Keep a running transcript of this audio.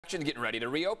attractions getting ready to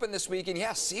reopen this weekend.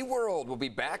 Yeah, Seaworld will be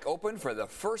back open for the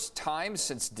first time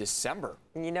since December.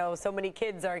 You know, so many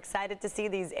kids are excited to see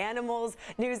these animals.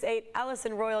 News 8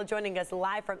 Allison Royal joining us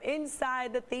live from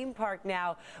inside the theme park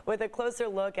now with a closer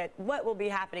look at what will be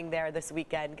happening there this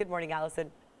weekend. Good morning,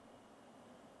 Allison.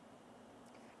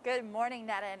 Good morning,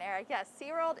 Netta and Eric. Yes,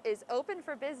 Seaworld is open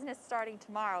for business starting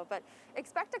tomorrow, but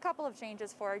expect a couple of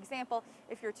changes. For example,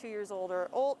 if you're 2 years old or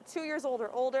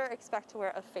older, expect to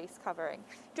wear a face covering.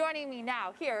 Joining me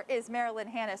now here is Marilyn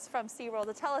Hannis from Seaworld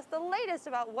to tell us the latest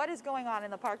about what is going on in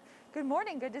the park. Good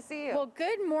morning, good to see you. Well,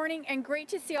 good morning and great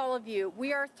to see all of you.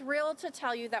 We are thrilled to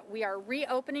tell you that we are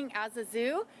reopening as a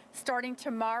zoo starting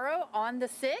tomorrow on the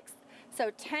 6th. So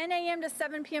 10 a.m. to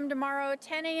 7 p.m. tomorrow,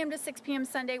 10 a.m. to 6 p.m.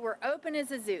 Sunday, we're open as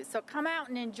a zoo. So come out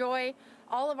and enjoy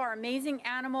all of our amazing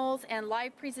animals and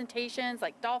live presentations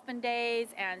like Dolphin Days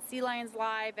and Sea Lions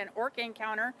Live and Orca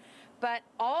Encounter. But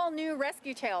all new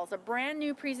rescue tales, a brand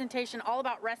new presentation all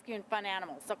about rescuing fun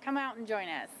animals. So come out and join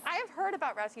us. I have heard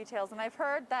about rescue tales, and I've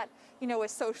heard that, you know,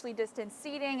 with socially distanced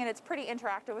seating and it's pretty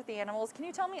interactive with the animals. Can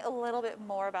you tell me a little bit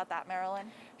more about that, Marilyn?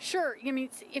 Sure. I mean,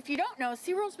 if you don't know,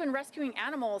 SeaWorld's been rescuing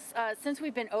animals since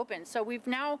we've been open. So we've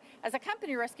now, as a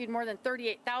company, rescued more than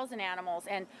 38,000 animals,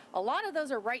 and a lot of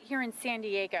those are right here in San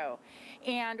Diego.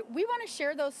 And we want to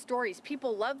share those stories.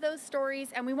 People love those stories,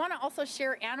 and we want to also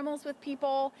share animals with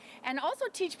people and also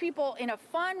teach people in a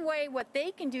fun way what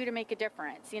they can do to make a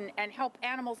difference and help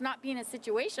animals not be in a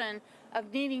situation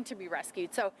of needing to be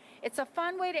rescued. So it's a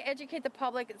fun way to educate the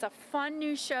public. It's a fun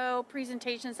new show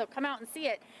presentation, so come out and see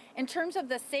it. In terms of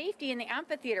the safety in the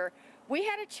amphitheater, we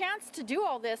had a chance to do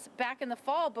all this back in the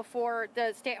fall before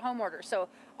the stay-at-home order. So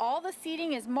all the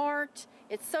seating is marked,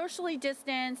 it's socially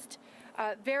distanced,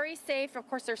 very safe. Of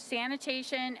course, there's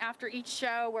sanitation after each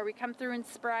show where we come through and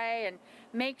spray and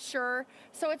make sure.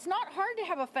 So it's not hard to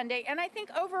have a fun day. And I think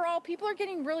overall, people are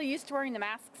getting really used to wearing the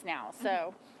masks now.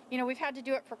 So, you know, we've had to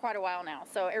do it for quite a while now.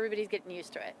 So everybody's getting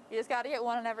used to it. You just got to get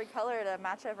one in every color to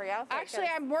match every outfit. Actually,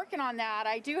 I'm working on that.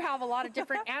 I do have a lot of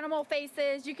different animal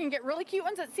faces. You can get really cute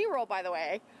ones at SeaWorld, by the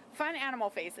way. Fun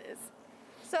animal faces.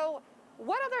 So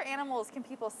what other animals can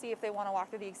people see if they want to walk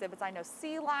through the exhibits? I know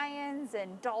sea lions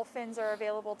and dolphins are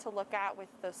available to look at with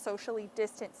the socially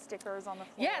distant stickers on the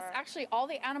floor. Yes, actually all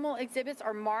the animal exhibits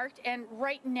are marked, and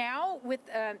right now with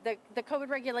the COVID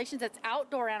regulations, it's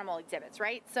outdoor animal exhibits,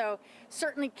 right? So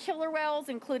certainly killer whales,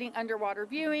 including underwater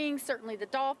viewing, certainly the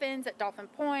dolphins at Dolphin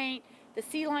Point, the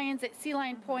sea lions at Sea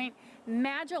Lion Point.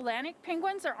 Magellanic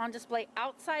penguins are on display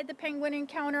outside the penguin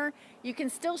encounter. You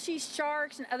can still see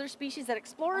sharks and other species at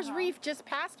Explorers Reef just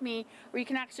past me, where you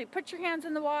can actually put your hands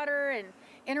in the water and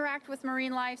interact with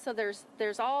marine life. So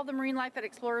there's all the marine life at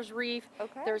Explorers Reef.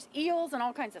 Okay. There's eels and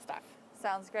all kinds of stuff.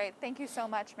 Sounds great. Thank you so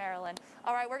much, Marilyn.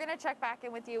 All right, we're going to check back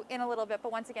in with you in a little bit,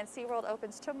 but once again, SeaWorld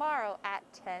opens tomorrow at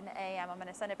 10 a.m. I'm going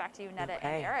to send it back to you, Netta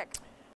and Eric.